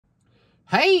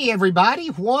Hey everybody,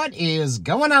 what is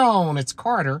going on? It's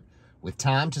Carter with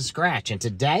Time to Scratch, and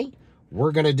today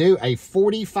we're going to do a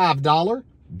 $45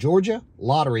 Georgia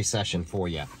lottery session for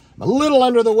you. I'm a little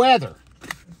under the weather,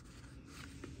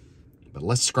 but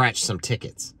let's scratch some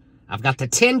tickets. I've got the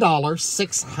 $10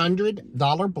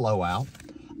 $600 blowout,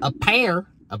 a pair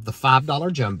of the $5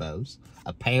 jumbos,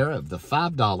 a pair of the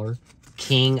 $5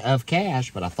 King of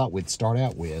Cash, but I thought we'd start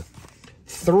out with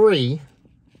 5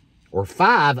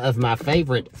 of my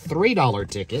favorite $3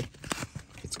 ticket.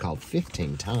 It's called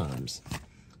 15 times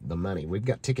the money. We've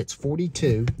got tickets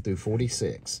 42 through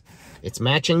 46. It's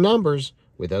matching numbers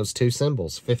with those two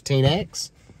symbols,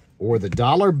 15X or the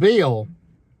dollar bill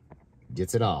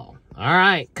gets it all. All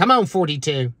right, come on,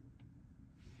 42.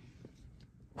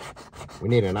 We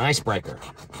need an icebreaker.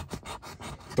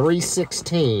 3,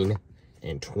 16,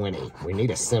 and 20. We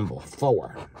need a symbol.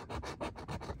 4,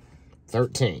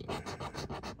 13,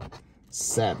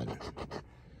 7.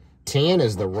 10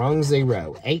 is the wrong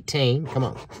 0. 18, come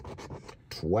on.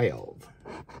 12.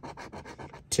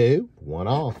 2, 1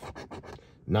 off.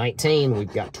 19,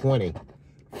 we've got 20.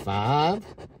 5,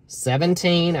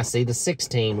 17, I see the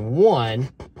 16, 1,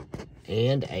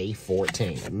 and a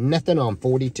 14. Nothing on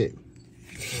 42.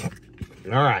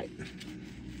 All right.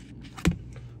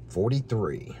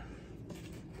 43.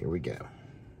 Here we go.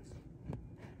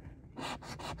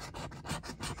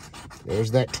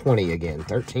 There's that 20 again.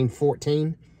 13,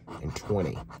 14, and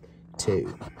 20.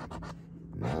 2,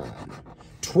 9,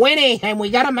 20, and we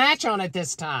got a match on it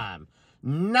this time.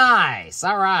 Nice.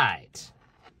 All right.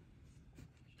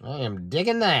 I am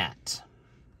digging that.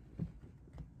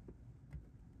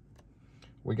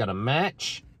 We got a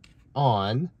match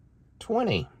on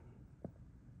 20.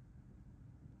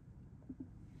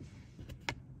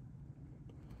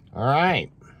 All right.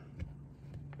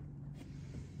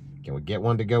 Can we get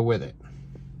one to go with it?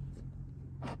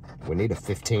 We need a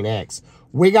 15X.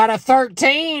 We got a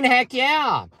 13. Heck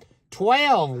yeah.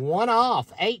 12. 1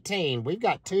 off. 18. We've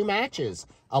got 2 matches.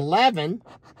 11.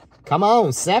 Come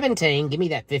on. 17. Give me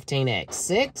that 15X.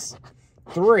 6.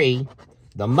 3.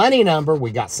 The money number.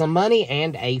 We got some money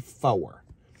and a 4.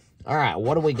 All right.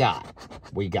 What do we got?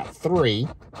 We got 3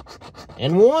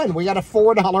 and 1. We got a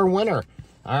 $4 winner.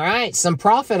 All right. Some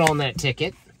profit on that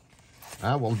ticket.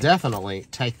 I will definitely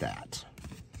take that.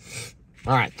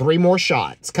 All right, 3 more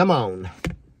shots. Come on.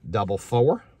 Double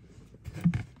 4.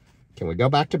 Can we go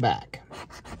back to back?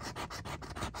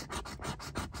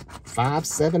 5,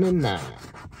 7, and 9.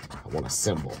 I want a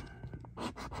symbol.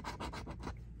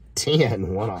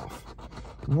 10, 1 off.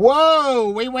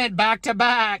 Whoa, we went back to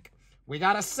back. We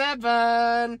got a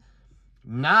 7.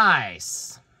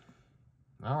 Nice.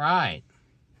 All right.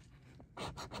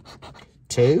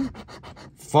 2,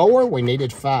 4, we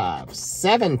needed 5,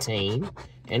 17,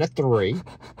 and a 3,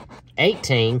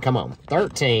 18, come on,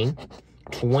 13,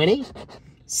 20,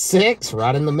 6,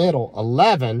 right in the middle,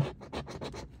 11,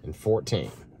 and 14.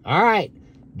 All right,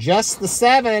 just the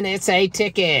 7, it's a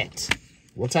ticket.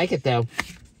 We'll take it, though.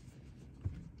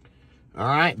 All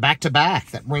right, back to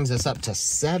back. That brings us up to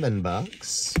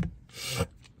 $7.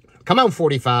 Come on,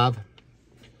 45.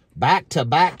 Back to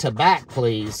back to back,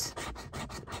 please.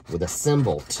 With a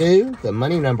symbol 2, the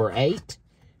money number 8,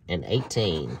 and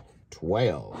 18,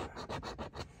 12,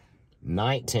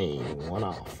 19, 1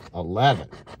 off, 11,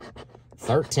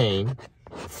 13,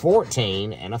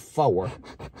 14, and a 4,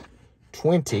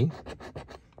 20,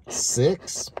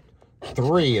 6,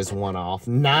 3 is 1 off,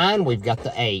 9, we've got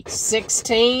the 8,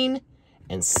 16,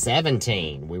 and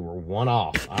 17. We were 1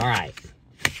 off. All right.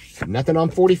 Nothing on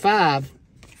 45.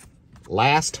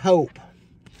 Last hope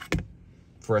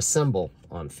for a symbol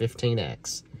on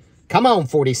 15X. Come on,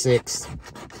 46.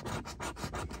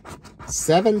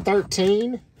 7,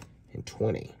 13, and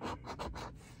 20.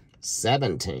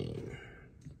 17.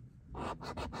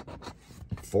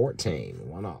 14,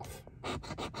 1 off.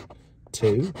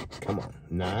 2, come on,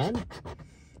 9.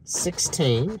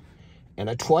 16, and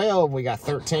a 12. We got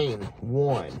 13.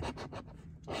 1,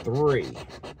 3.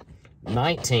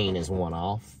 19 is 1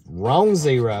 off. Wrong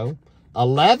 0.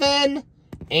 11.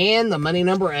 And the money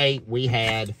number 8, we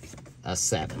had a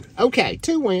 7. Okay,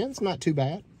 2 wins, not too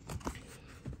bad.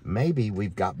 Maybe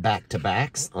we've got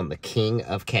back-to-backs on the King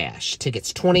of Cash.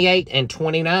 Tickets 28 and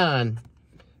 29.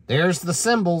 There's the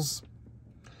symbols.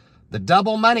 The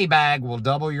double money bag will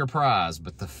double your prize,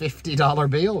 but the $50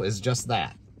 bill is just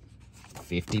that.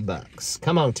 $50.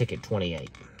 Come on, ticket 28.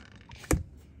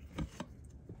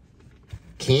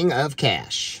 King of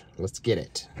Cash. Let's get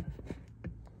it.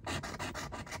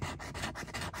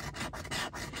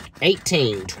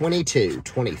 18, 22,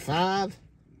 25,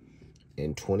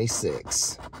 and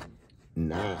 26.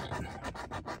 9,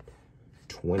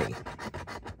 20,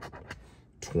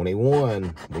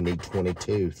 21. We need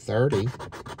 22. 30.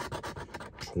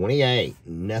 28.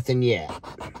 Nothing yet.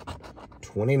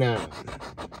 29.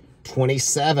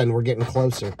 27. We're getting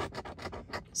closer.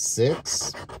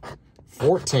 6.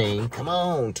 14. Come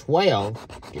on. 12.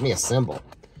 Give me a symbol.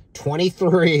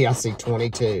 23. I see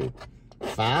 22.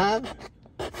 5.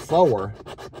 4.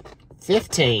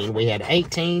 15. We had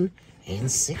 18 and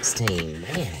 16.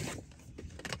 Man.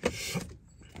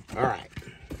 All right.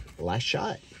 Last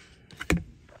shot.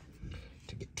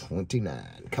 To get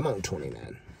 29. Come on,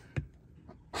 29.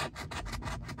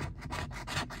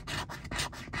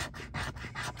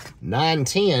 Nine,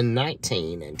 10,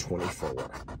 19, and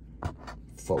 24.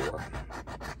 4.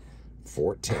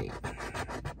 14.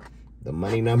 The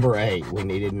money number 8. We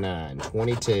needed 9.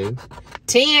 22.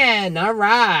 10. All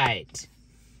right.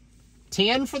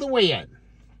 10 for the win.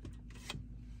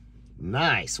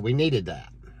 Nice. We needed that.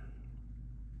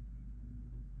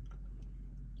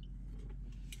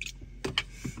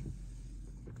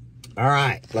 All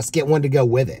right. Let's get one to go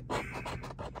with it.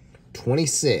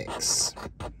 26.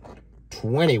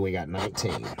 20. We got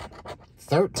 19.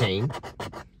 13.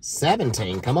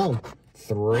 17. Come on.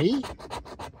 3.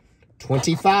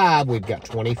 25. We've got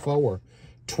 24.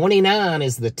 29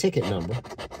 is the ticket number.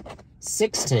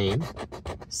 16.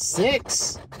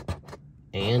 6.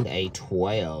 And a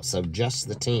 12. So just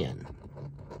the 10.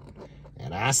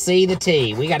 And I see the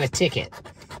T. We got a ticket.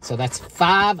 So that's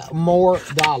 $5 more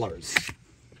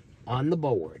on the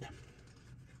board.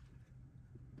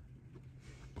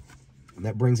 And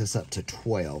that brings us up to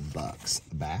 $12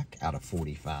 back out of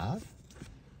 45.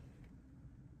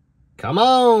 Come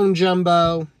on,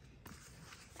 Jumbo.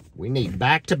 We need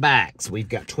back-to-backs. We've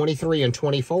got 23 and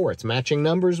 24. It's matching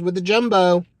numbers with the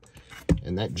Jumbo.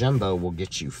 And that Jumbo will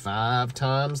get you 5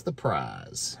 times the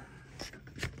prize.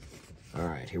 All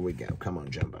right, here we go. Come on,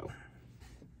 Jumbo.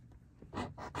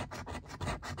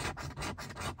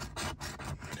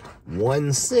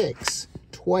 1, 6,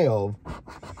 12,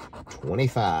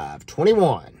 25,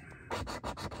 21,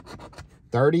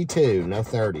 32, no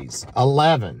 30s,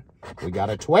 11. We got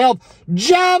a 12.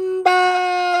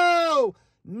 Jumbo!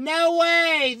 No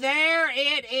way! There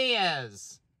it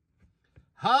is.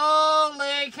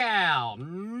 Holy cow.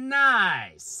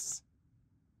 Nice.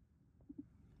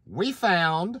 We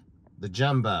found the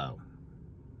Jumbo.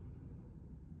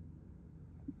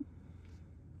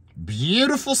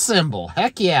 Beautiful symbol.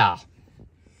 Heck yeah.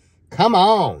 Come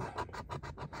on.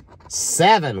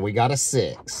 7, we got a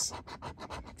 6.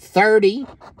 30.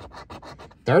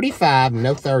 35,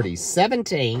 no 30s.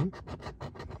 17.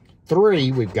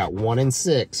 3, we've got 1 and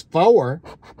 6. 4.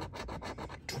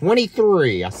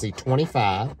 23, I see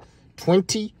 25.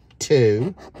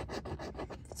 22.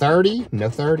 30, no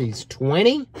 30s.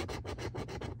 20.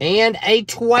 And a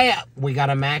 12. We got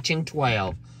a matching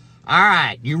 12. All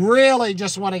right, you really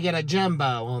just want to get a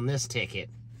Jumbo on this ticket.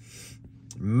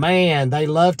 Man, they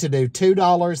love to do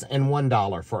 $2 and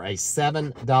 $1 for a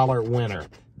 $7 winner.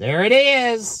 There it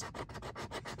is.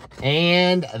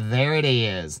 And there it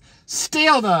is.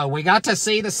 Still, though, we got to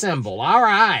see the symbol. All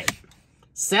right.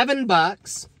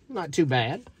 $7. Not too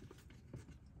bad.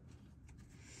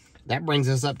 That brings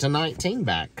us up to 19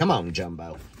 back. Come on,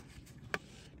 Jumbo.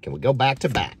 Can we go back to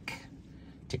back?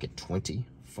 Ticket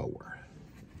 24.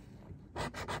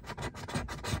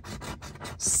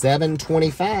 7,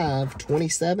 25,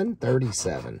 27,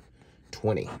 37,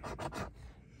 20,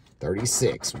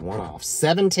 36, 1 off.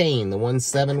 17, the 1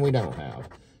 7 we don't have.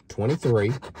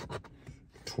 23,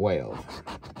 12,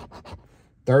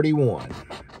 31.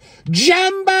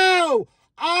 Jumbo!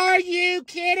 Are you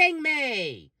kidding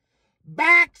me?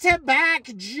 Back-to-back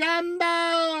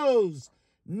Jumbos!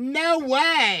 No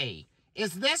way!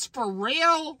 Is this for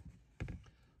real?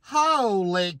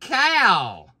 Holy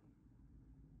cow!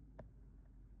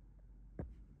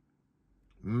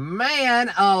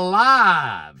 Man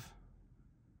alive!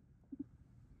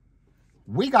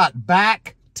 We got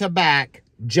back-to-back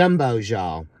Jumbos,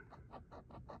 y'all.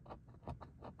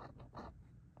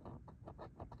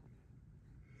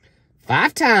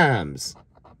 Five times.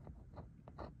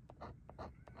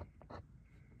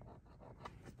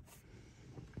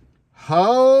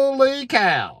 Holy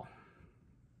cow.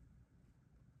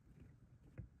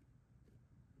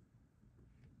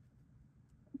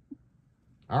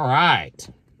 All right.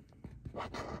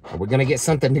 We're going to get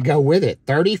something to go with it.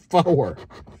 34.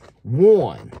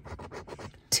 1.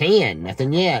 10.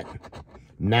 Nothing yet.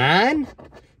 9.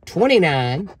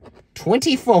 29.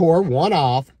 24. 1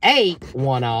 off. 8.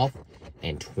 1 off.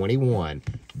 And 21.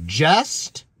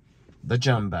 Just the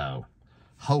Jumbo.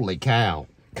 Holy cow.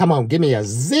 Come on, give me a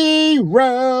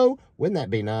 0. Wouldn't that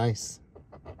be nice?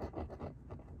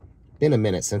 Been a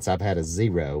minute since I've had a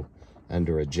 0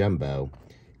 under a jumbo.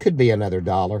 Could be another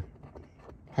 $1.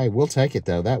 Hey, we'll take it,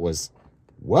 though. That was...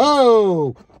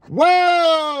 Whoa!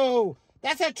 Whoa!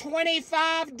 That's a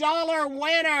 $25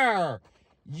 winner!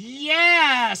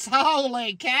 Yes!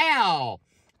 Holy cow!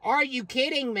 Are you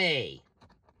kidding me?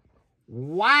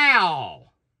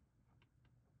 Wow!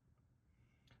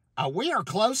 We are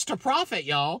close to profit,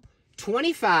 y'all.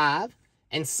 25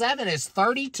 and 7 is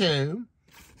 32.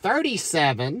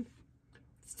 37,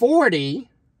 40.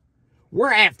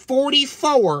 We're at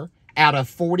 44 out of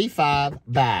 45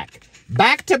 back.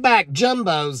 Back-to-back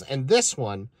jumbos, and this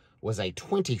one was a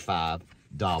 $25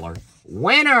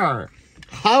 winner.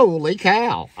 Holy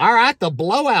cow. All right, the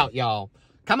blowout, y'all.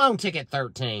 Come on, ticket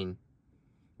 13.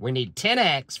 We need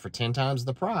 10X for 10 times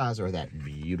the prize, or that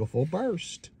beautiful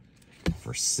burst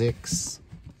for $600.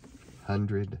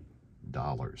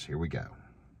 Here we go.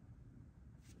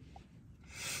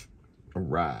 All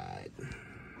right.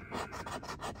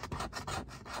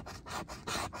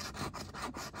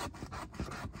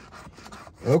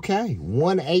 Okay,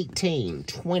 118,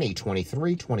 20,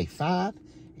 23, 25,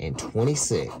 and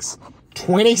 26.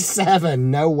 27,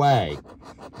 no way.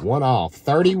 One off.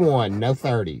 31, no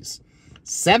 30s.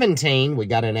 17, we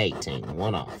got an 18,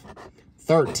 one off.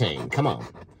 13, come on.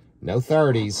 No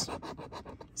 30s.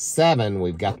 7,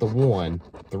 we've got the 1.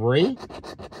 3.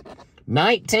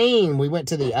 19, we went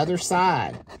to the other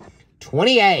side.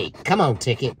 28, come on,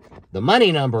 ticket. The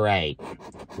money number 8.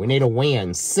 We need a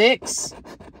win. 6.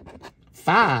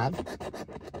 5.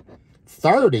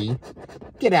 30.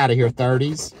 Get out of here,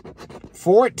 30s.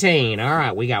 14. All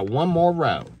right, we got one more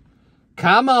row.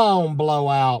 Come on,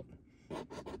 blowout.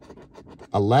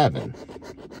 11.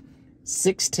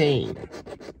 16.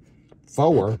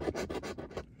 4.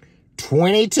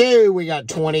 22. We got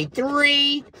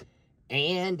 23.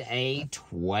 And a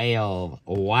 12.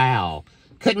 Wow.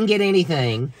 Couldn't get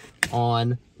anything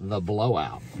on the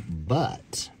blowout.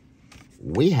 But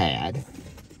we had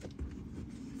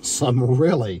some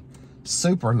really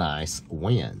super nice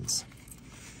wins.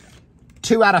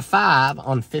 2 out of 5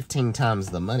 on 15 times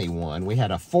the money won. We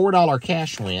had a $4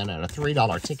 cash win and a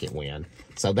 $3 ticket win.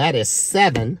 So that is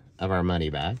 7 of our money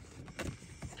back.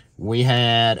 We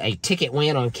had a ticket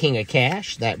win on King of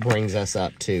Cash. That brings us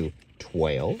up to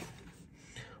 12.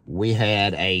 We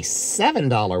had a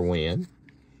 $7 win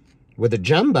with a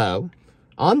jumbo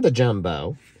on the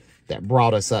jumbo. That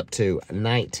brought us up to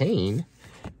 19.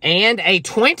 And a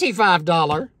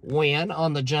 $25 win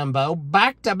on the jumbo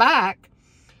back-to-back.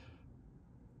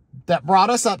 That brought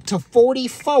us up to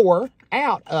 44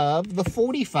 out of the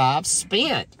 45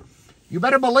 spent. You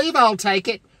better believe I'll take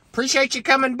it. Appreciate you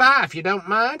coming by. If you don't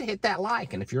mind, hit that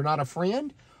like. And if you're not a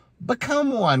friend,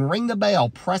 become one. Ring the bell.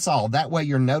 Press all. That way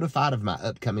you're notified of my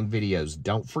upcoming videos.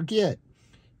 Don't forget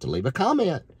to leave a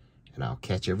comment. And I'll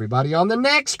catch everybody on the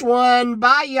next one.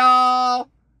 Bye, y'all.